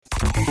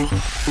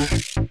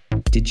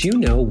Did you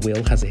know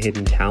Will has a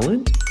hidden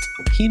talent?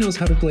 He knows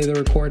how to play the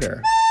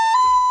recorder.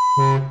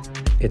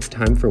 It's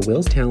time for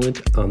Will's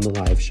talent on the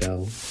live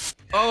show.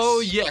 Oh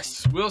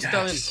yes, Will's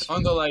talent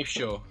on the live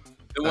show.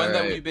 The one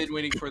that we've been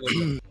waiting for.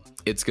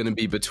 It's gonna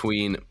be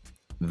between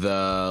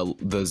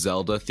the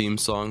Zelda theme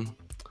song,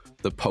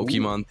 the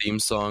Pokemon theme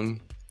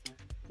song.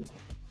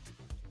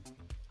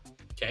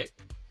 Okay.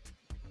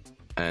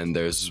 And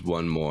there's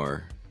one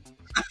more.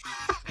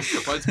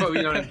 What's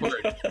probably not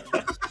important.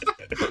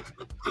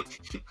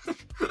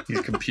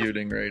 He's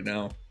computing right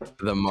now.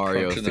 The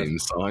Mario theme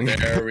song.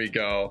 There we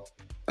go.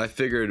 I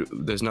figured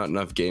there's not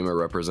enough gamer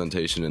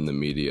representation in the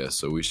media,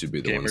 so we should be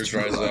the ones to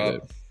Gamers rise provide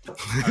up.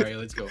 All right,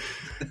 let's go.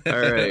 All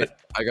right,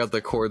 I got the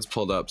chords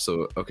pulled up,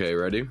 so okay,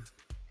 ready?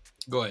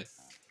 Go ahead.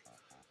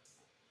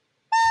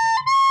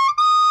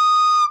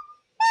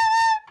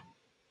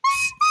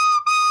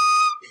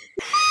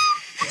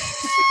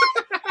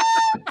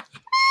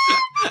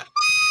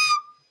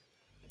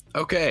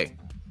 Okay.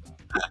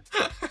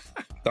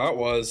 That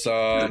was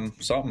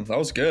something. That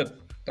was good.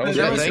 That was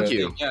Yeah, really thank good.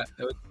 you. Yeah,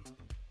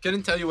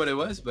 couldn't tell you what it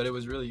was, but it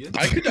was really good.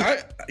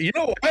 You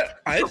know what?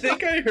 I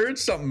think I heard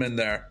something in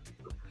there.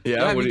 Yeah,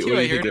 Yeah, what me do too.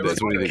 I you think heard it it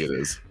is? What do you think it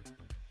is?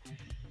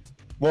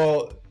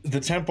 Well, the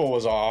tempo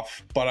was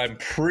off, but I'm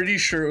pretty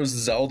sure it was the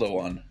Zelda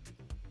one.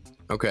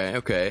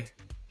 Okay.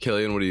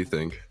 Killian, what do you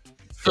think?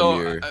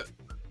 So,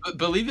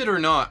 believe it or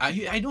not,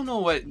 I don't know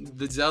what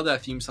the Zelda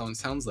theme song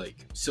sounds like.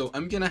 So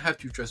I'm gonna have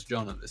to trust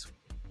John on this one.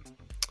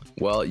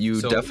 Well, you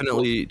So-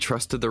 definitely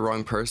trusted the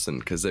wrong person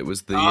because it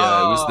was the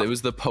it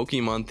was the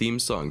Pokemon theme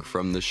song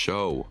from the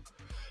show.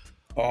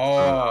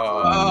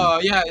 Oh, Oh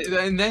yeah,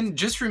 and then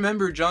just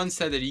remember, John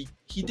said that he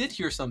did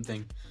hear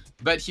something,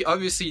 but he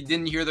obviously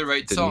didn't hear the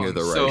right Didn't song. hear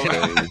the so, right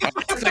thing.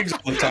 I do things all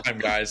the time,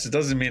 guys. It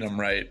doesn't mean I'm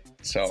right.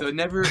 So so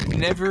never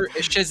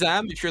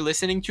Shazam, if you're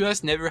listening to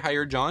us, never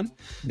hire John.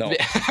 no,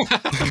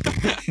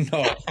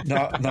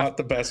 no, not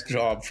the best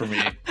job for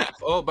me.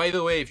 Oh, by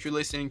the way, if you're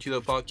listening to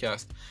the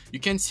podcast, you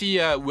can see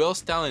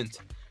Will's talent.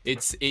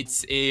 It's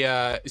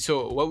a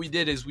so what we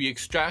did is we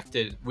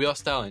extracted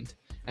Will's talent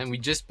and we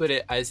just put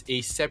it as a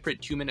separate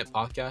 2-minute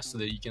podcast so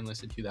that you can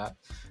listen to that,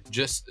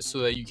 just so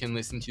that you can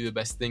listen to the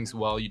best things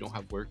while you don't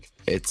have work.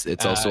 It's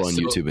also on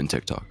so- YouTube and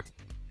TikTok.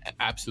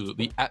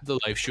 Absolutely, at the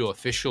live show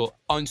official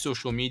on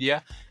social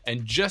media,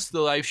 and just the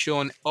live show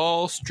on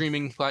all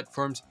streaming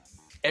platforms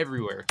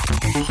everywhere.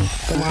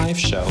 The live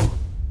show.